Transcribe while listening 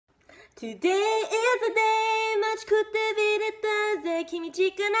Today is the day 待ちくてびれたぜ君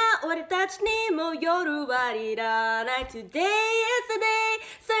近な俺たちにも夜はいらない Today is the day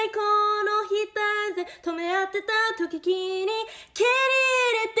最高の日だぜ止め合ってた時に蹴り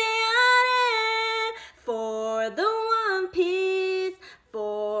入れてやれ For the one piece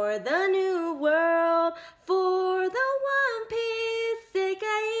For the new world For the one piece 世界は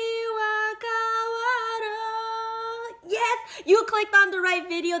変わろう Yes! You clicked on the right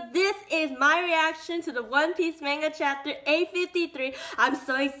video. This is my reaction to the One Piece manga chapter 853. I'm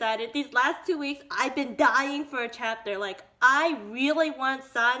so excited. These last 2 weeks, I've been dying for a chapter. Like, I really want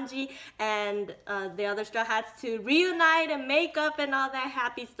Sanji and the other Straw Hats to reunite and make up and all that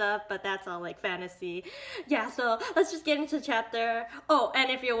happy stuff, but that's all like fantasy. Yeah, so let's just get into the chapter. Oh,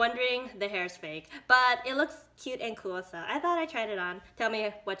 and if you're wondering, the hair is fake, but it looks cute and cool, so I thought I tried it on. Tell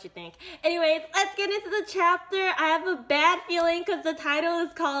me what you think. Anyways, let's get into the chapter. I have a bad feeling because the title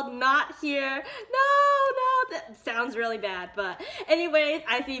is called Not Here. No, that sounds really bad, but anyways,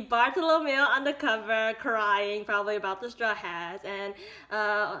 I see Bartolomeo on the cover crying, probably about the Straw Hats, and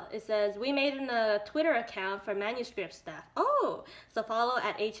it says, we made a Twitter account for manuscript staff. Oh, so follow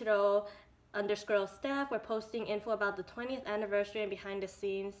at H&O_staff. We're posting info about the 20th anniversary and behind the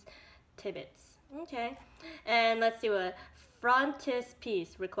scenes tidbits. Okay, and let's see what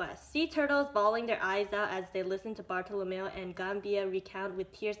frontispiece request. Sea turtles bawling their eyes out as they listen to Bartolomeo and Gambia recount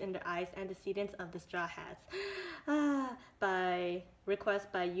with tears in their eyes antecedents of the Straw Hats. By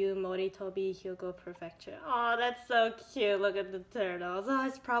request by you, Moritobi, Hyogo Prefecture. Oh, that's so cute. Look at the turtles. Oh,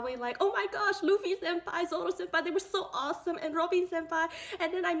 it's probably like, oh my gosh, Luffy senpai, Zoro senpai, they were so awesome, and Robin senpai,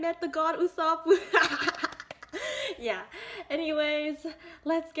 and then I met the god Usopp. Yeah, anyways,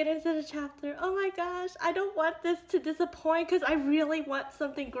 let's get into the chapter. Oh my gosh, I don't want this to disappoint because I really want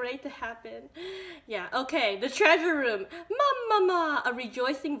something great to happen. Yeah, okay, the treasure room. Mama, a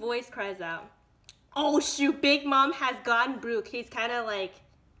rejoicing voice cries out. Oh shoot, Big Mom has gotten Brook. He's kind of like,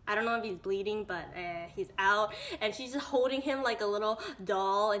 I don't know if he's bleeding, but he's out. And she's just holding him like a little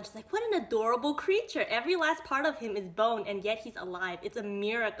doll. And she's like, what an adorable creature. Every last part of him is bone, and yet he's alive. It's a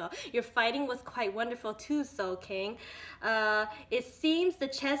miracle. Your fighting was quite wonderful too, Soul King. It seems the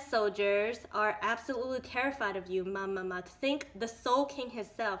chess soldiers are absolutely terrified of you, Mama. To think the Soul King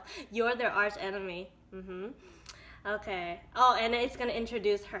himself, you're their arch enemy. Okay. Oh, and it's gonna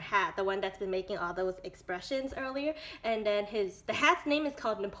introduce her hat, the one that's been making all those expressions earlier. And then the hat's name is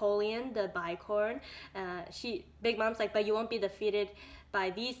called Napoleon, the bicorn. Big Mom's like, but you won't be defeated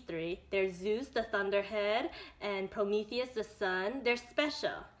by these three. There's Zeus, the thunderhead, and Prometheus, the sun. They're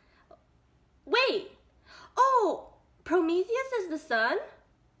special. Wait. Oh, Prometheus is the sun?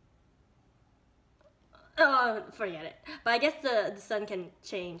 Oh, forget it. But I guess the sun can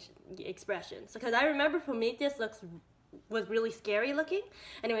change expressions. Because I remember Prometheus was really scary looking.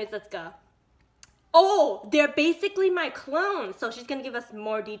 Anyways, let's go. Oh, they're basically my clones. So she's gonna give us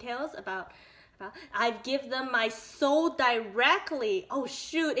more details about I've given them my soul directly. Oh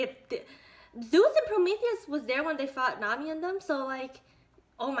shoot, Zeus and Prometheus was there when they fought Nami and them, so like,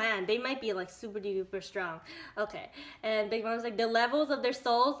 oh man, they might be like super duper strong. Okay, and Big Mom's like, the levels of their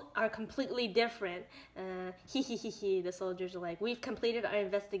souls are completely different. The soldiers are like, we've completed our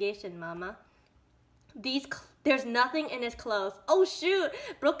investigation, Mama. There's nothing in his clothes. Oh shoot,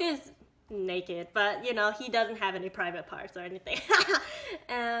 Brook is naked, but you know, he doesn't have any private parts or anything.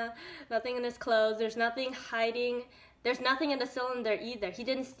 Nothing in his clothes. There's nothing hiding. There's nothing in the cylinder either. He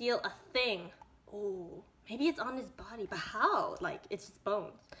didn't steal a thing. Oh. Maybe it's on his body, but how? Like, it's just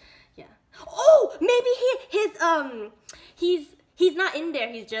bones. Yeah. Oh, maybe he's not in there.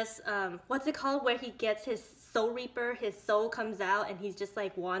 He's just, what's it called? Where he gets his soul reaper, his soul comes out, and he's just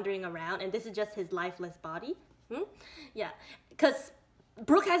like wandering around, and this is just his lifeless body. Yeah, because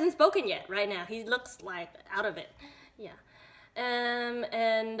Brook hasn't spoken yet right now. He looks like out of it. Yeah.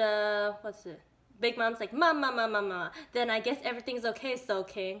 What's it? Big Mom's like, Mama. Then I guess everything's okay, Soul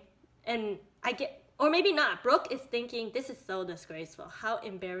King. And or maybe not. Brook is thinking, this is so disgraceful. How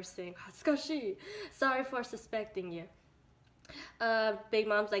embarrassing. Hatsukashi. Sorry for suspecting you. Big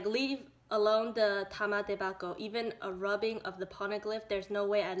Mom's like, leave alone the Tama debacle. Even a rubbing of the poneglyph, there's no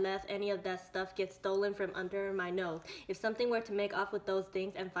way I'd let any of that stuff get stolen from under my nose. If something were to make off with those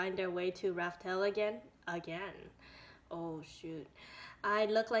things and find their way to Raftel again. Oh shoot. I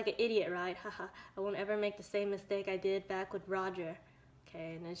look like an idiot, right? Haha. I won't ever make the same mistake I did back with Roger.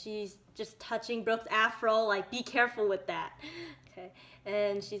 Okay, and then she's just touching Brook's afro, like, be careful with that. Okay,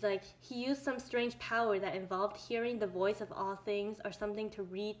 and she's like, he used some strange power that involved hearing the voice of all things or something to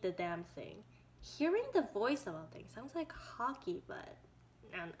read the damn thing. Hearing the voice of all things sounds like hockey, but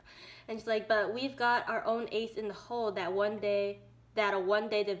I don't know. And she's like, but we've got our own ace in the hole that one day that'll one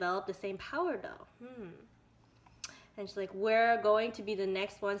day develop the same power though. And she's like, we're going to be the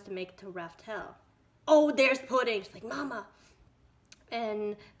next ones to make it to Raftel. Oh, there's Pudding. She's like, Mama.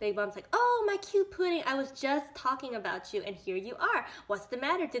 And Big Mom's like, oh, my cute Pudding, I was just talking about you, and here you are. What's the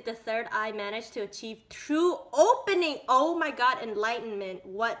matter? Did the third eye manage to achieve true opening? Oh my God, enlightenment.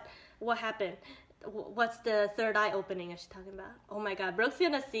 What happened? What's the third eye opening is she talking about? Oh my God, Brooke's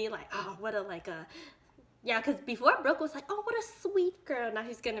gonna see like, oh, what a yeah, because before Brooke was like, oh, what a sweet girl. Now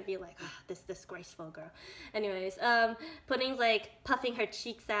he's gonna be like, oh, this disgraceful girl. Anyways, Pudding's like puffing her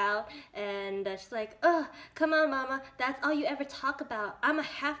cheeks out, and she's like, oh, come on, Mama, that's all you ever talk about. I'm a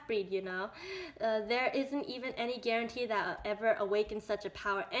half-breed, you know. There isn't even any guarantee that I'll ever awaken such a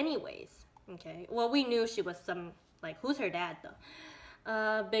power anyways. Okay, well, we knew she was some, like, who's her dad,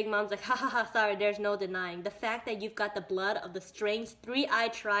 though? Big Mom's like, ha ha ha, sorry, there's no denying. The fact that you've got the blood of the strange three-eye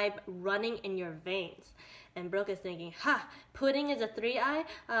tribe running in your veins. And Brooke is thinking, ha, Pudding is a three-eye?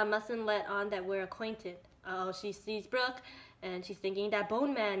 Mustn't let on that we're acquainted. Oh, she sees Brooke, and she's thinking that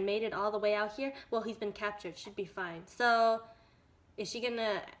Bone Man made it all the way out here. Well, he's been captured, should be fine. So, is she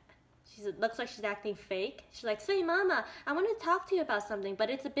gonna... looks like she's acting fake. She's like, say, Mama, I want to talk to you about something, but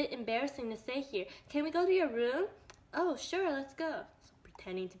it's a bit embarrassing to say here. Can we go to your room? Oh, sure, let's go. So,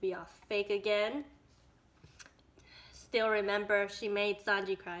 pretending to be all fake again. Still remember, she made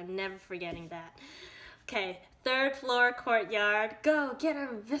Sanji cry. Never forgetting that. Okay, third floor courtyard. Go, get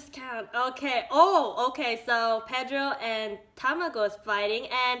him, Viscount. Okay, oh, okay, so Pedro and Tamago is fighting,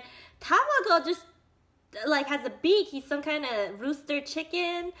 and Tamago just, like, has a beak. He's some kind of rooster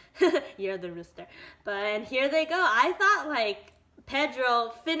chicken. You're the rooster. And here they go. I thought, like,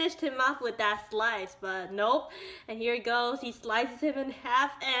 Pedro finished him off with that slice, but nope. And here he goes. He slices him in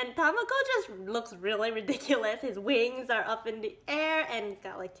half, and Tamago just looks really ridiculous. His wings are up in the air, and he's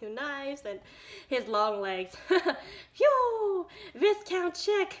got like 2 knives and his long legs. Phew! Viscount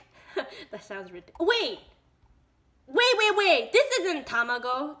Chick. That sounds ridiculous. Wait. This isn't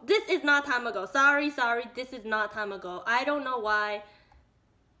Tamago. This is not Tamago. Sorry. This is not Tamago. I don't know why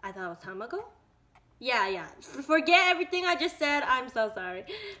I thought it was Tamago. Yeah. Forget everything I just said. I'm so sorry.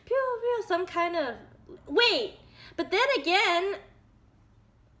 Pew, some kind of... Wait. But then again...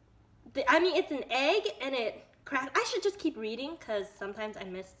 I mean, it's an egg and it cracked. I should just keep reading because sometimes I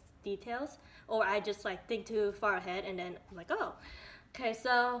miss details. Or I just, like, think too far ahead and then I'm like, oh. Okay,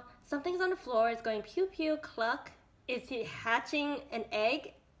 so something's on the floor. It's going pew, pew, cluck. Is he hatching an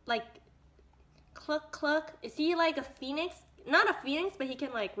egg? Like, cluck, cluck. Is he like a phoenix? Not a phoenix, but he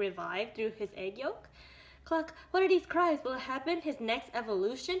can, like, revive through his egg yolk. Cluck, what are these cries? Will it happen? His next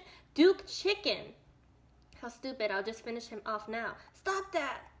evolution? Duke Chicken. How stupid, I'll just finish him off now. Stop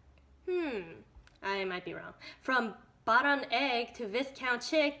that! I might be wrong. From Baron Egg to Viscount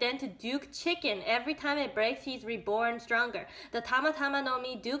Chick, then to Duke Chicken. Every time it breaks, he's reborn stronger. The Tamatama no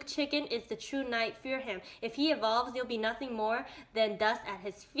Mi, Duke Chicken, is the true knight. Fear him. If he evolves, you'll be nothing more than dust at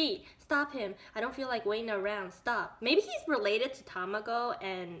his feet. Stop him. I don't feel like waiting around. Stop. Maybe he's related to Tamago,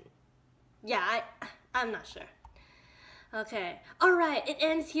 and yeah, I'm not sure. Okay, alright, it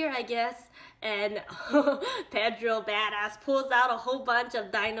ends here, I guess. And Pedro, badass, pulls out a whole bunch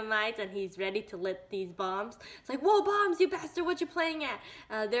of dynamites and he's ready to lit these bombs. It's like, whoa, bombs, you bastard, what you playing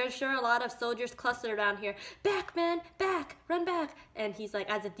at? There's sure a lot of soldiers clustered around here. Back, man, back, run back. And he's like,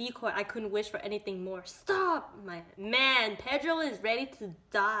 as a decoy, I couldn't wish for anything more. Stop, my man. Pedro is ready to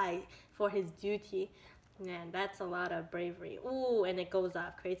die for his duty. Man, that's a lot of bravery. Ooh, and it goes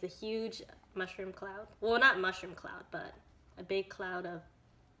off, creates a huge mushroom cloud. Well, not mushroom cloud, but a big cloud of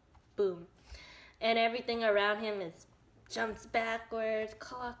boom. And everything around him is jumps backwards,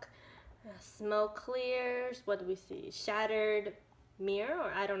 clock, smoke clears. What do we see? Shattered mirror,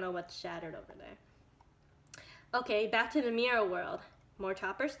 or I don't know what's shattered over there. Okay, back to the mirror world. More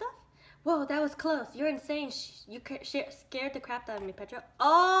chopper stuff? Whoa, that was close. You're insane. You scared the crap out of me, Pedro.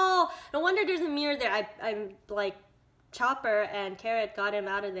 Oh, no wonder there's a mirror there. I'm like, Chopper and Carrot got him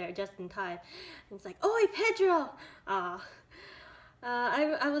out of there just in time. And it's like, oi, Pedro!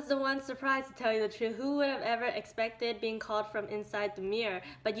 I was the one surprised, to tell you the truth. Who would have ever expected being called from inside the mirror?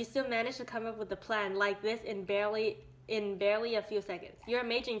 But you still managed to come up with a plan like this in barely a few seconds. You're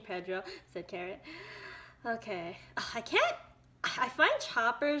amazing, Pedro, said Carrot. Okay, I find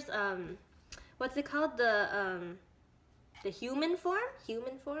Chopper's, what's it called? The human form?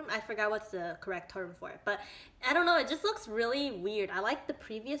 I forgot what's the correct term for it. But I don't know, it just looks really weird. I like the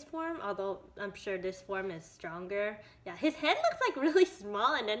previous form, although I'm sure this form is stronger. Yeah, his head looks like really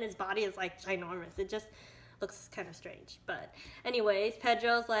small and then his body is like ginormous. It just looks kind of strange. But anyways,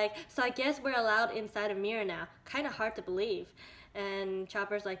 Pedro's like, so I guess we're allowed inside a mirror now. Kind of hard to believe. And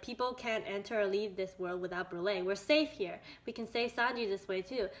Chopper's like, people can't enter or leave this world without Brule. We're safe here. We can save Sanji this way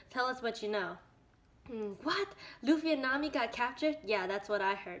too. Tell us what you know. What? Luffy and Nami got captured? Yeah, that's what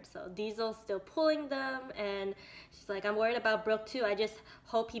I heard. So Diesel's still pulling them, and she's like, I'm worried about Brook too. I just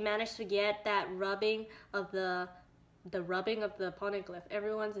hope he managed to get that rubbing of the poneglyph.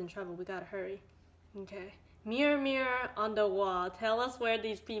 Everyone's in trouble. We gotta hurry. Okay. Mirror, mirror on the wall, tell us where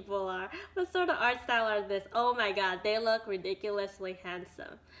these people are. What sort of art style are this? Oh my god, they look ridiculously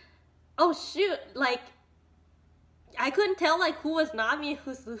handsome. Oh shoot, like, I couldn't tell like who was Nami and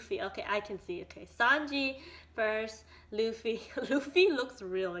who's Luffy. Okay, I can see. Okay, Sanji first, Luffy. Luffy looks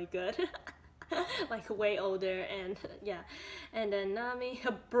really good. Like way older, and yeah. And then Nami,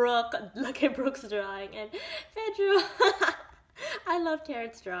 Brook, look at Brook's drawing, and Pedro. I love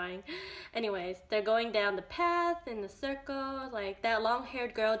Terrence's drawing. Anyways, they're going down the path in the circle. Like, that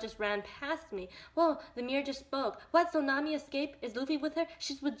long-haired girl just ran past me. Whoa, the mirror just spoke. What, so Nami escaped? Is Luffy with her?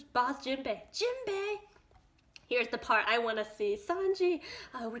 She's with Boss Jinbei. Jinbei! Here's the part I want to see. Sanji,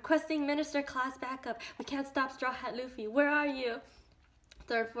 requesting minister class backup. We can't stop Straw Hat Luffy. Where are you?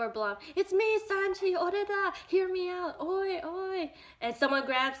 Third floor blonde. It's me, Sanji. Oreda. Hear me out. Oi, oi. And someone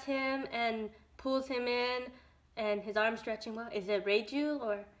grabs him and pulls him in. And his arm stretching well. Is it Reiju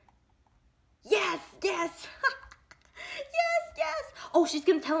or? Yes, yes, yes, yes. Oh, she's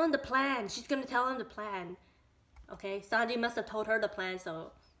gonna tell him the plan. She's gonna tell him the plan. Okay, Sanji must have told her the plan,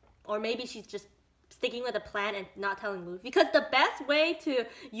 so, or maybe she's just sticking with the plan and not telling Luffy. Because the best way to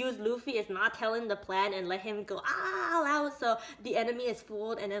use Luffy is not telling the plan and let him go all out, so the enemy is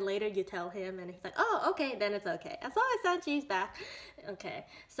fooled, and then later you tell him, and he's like, oh, okay, then it's okay. As long as Sanji's back. Okay,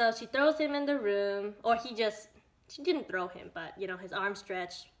 so she throws him in the room, or she didn't throw him, but, you know, his arm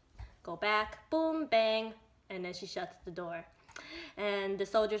stretched, go back, boom, bang, and then she shuts the door. And the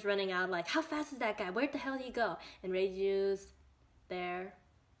soldier's running out like, how fast is that guy? Where the hell did he go? And Reiju's there,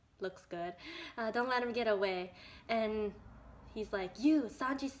 looks good. Don't let him get away. And he's like, you,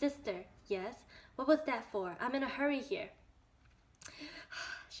 Sanji's sister. Yes? What was that for? I'm in a hurry here.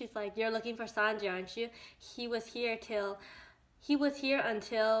 She's like, you're looking for Sanji, aren't you? He was here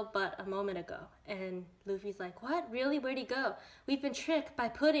until but a moment ago. And Luffy's like, what? Really? Where'd he go? We've been tricked by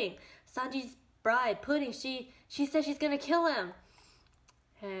Pudding. Sanji's bride, Pudding. She said she's gonna kill him.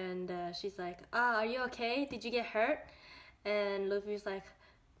 And she's like, are you okay? Did you get hurt? And Luffy's like,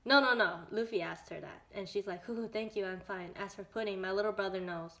 no. Luffy asked her that. And she's like, ooh, thank you, I'm fine. As for Pudding, my little brother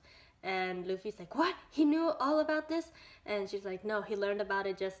knows. And Luffy's like, what? He knew all about this? And she's like, no, he learned about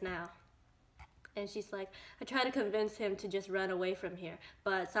it just now. And she's like, I try to convince him to just run away from here.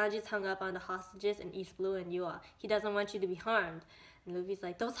 But Sanji's hung up on the hostages in East Blue and Yua. He doesn't want you to be harmed. And Luffy's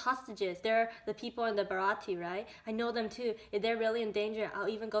like, those hostages, they're the people in the Barati, right? I know them too. If they're really in danger, I'll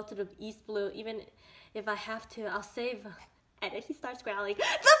even go to the East Blue. Even if I have to, I'll save them. And then he starts growling, the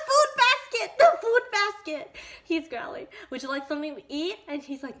food basket! The food basket! He's growling, would you like something to eat? And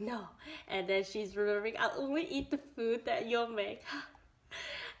he's like, no. And then she's remembering, I'll only eat the food that you'll make.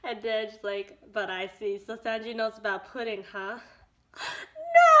 And then she's like, but I see. So Sanji knows about Pudding, huh?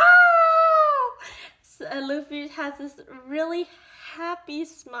 No! So, and Luffy has this really happy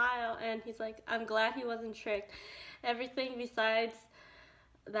smile. And he's like, I'm glad he wasn't tricked. Everything besides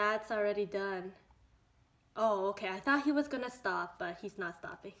that's already done. Oh, okay. I thought he was going to stop, but he's not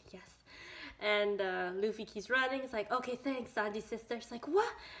stopping. Yes. And Luffy keeps running. It's like, okay, thanks, Sanji's sister. She's like,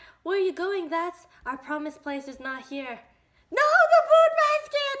 what? Where are you going? That's our promised place is not here. No, the food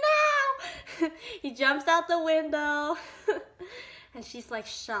basket, no! He jumps out the window. And she's like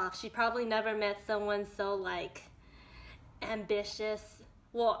shocked. She probably never met someone so like ambitious.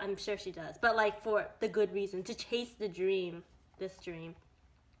 Well, I'm sure she does. But like for the good reason. To chase the dream. This dream.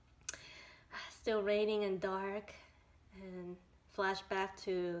 Still raining and dark. And flashback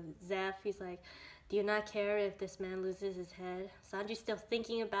to Zeph. He's like, do you not care if this man loses his head? Sanji's still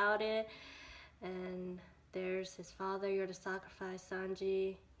thinking about it. And there's his father, you're to sacrifice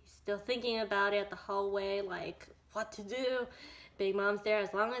Sanji. He's still thinking about it the whole way, like, what to do? Big Mom's there.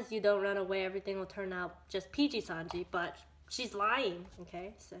 As long as you don't run away, everything will turn out just peachy, Sanji. But she's lying,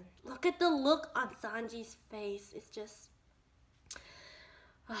 okay? So look at the look on Sanji's face. It's just,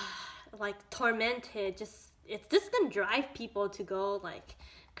 like, tormented. It's just gonna drive people to go, like,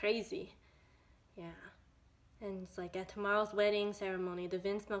 crazy. Yeah. And it's like, at tomorrow's wedding ceremony, the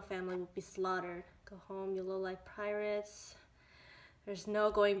Vinsmoke family will be slaughtered. Go home, you low-life pirates. There's no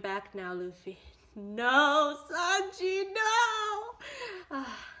going back now, Luffy. No, Sanji, no!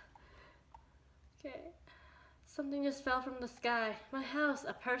 Okay. Something just fell from the sky. My house.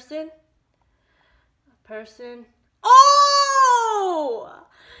 A person? A person. Oh!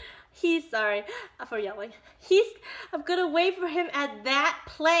 He's sorry for yelling. I'm gonna wait for him at that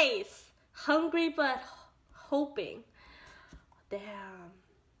place. Hungry but hoping. Damn.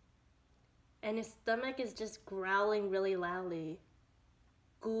 And his stomach is just growling really loudly.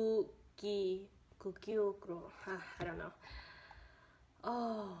 I don't know.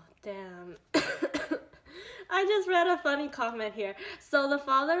 Oh, damn. I just read a funny comment here. So the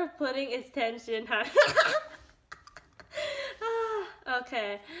father of pudding is tension.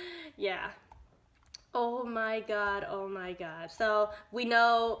 Okay, yeah. Oh my god, oh my god. So we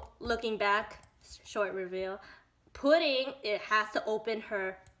know, looking back, short reveal, pudding, it has to open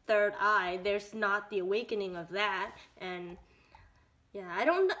her third eye. There's not the awakening of that. And yeah, I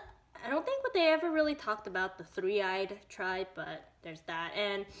don't think what they ever really talked about the three-eyed tribe, but there's that.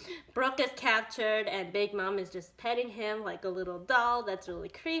 And Brooke is captured and Big Mom is just petting him like a little doll. That's really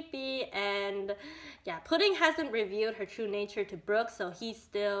creepy. And yeah, Pudding hasn't revealed her true nature to Brooke, so he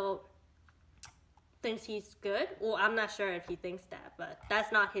still thinks he's good. Well, I'm not sure if he thinks that, but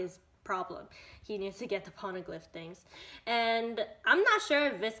that's not his problem. He needs to get the poneglyph things. And I'm not sure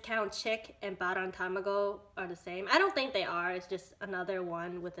if Viscount Chick and Baron Tamago are the same. I don't think they are. It's just another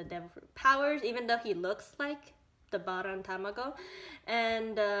one with the devil fruit powers, even though he looks like the Baron Tamago.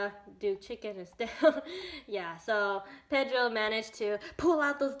 And Duke Chicken is down. Yeah, so Pedro managed to pull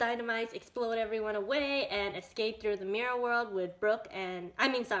out those dynamites, explode everyone away, and escape through the mirror world with Brooke and,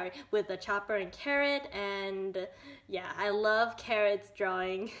 with the Chopper and Carrot. And yeah, I love Carrot's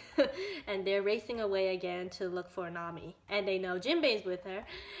drawing. And they're racing away again to look for Nami. And they know Jinbei's with her.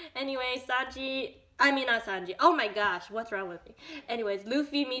 Anyway, not Sanji. Oh my gosh, what's wrong with me? Anyways,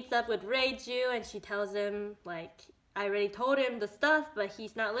 Luffy meets up with Reiju and she tells him, like, I already told him the stuff, but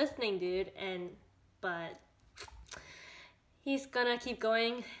he's not listening, dude. But he's gonna keep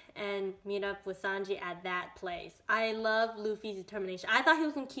going and meet up with Sanji at that place. I love Luffy's determination. I thought he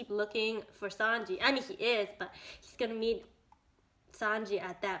was gonna keep looking for Sanji. I mean, he is, but he's gonna meet Sanji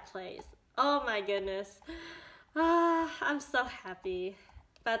at that place. Oh my goodness. I'm so happy.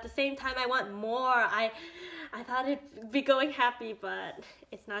 But at the same time, I want more. I thought it'd be going happy, but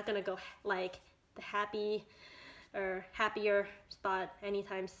it's not gonna go like the happier spot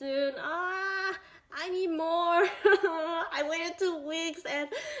anytime soon. I need more. I waited 2 weeks and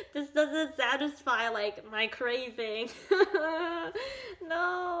this doesn't satisfy like my craving.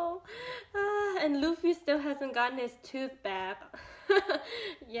 No. And Luffy still hasn't gotten his tooth back.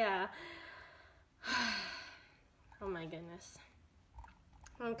 Yeah. Oh my goodness.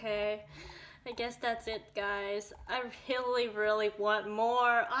 Okay, I guess that's it, guys. I really want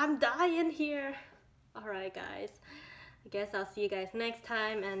more. I'm dying here. Alright, guys. I guess I'll see you guys next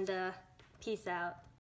time, and peace out.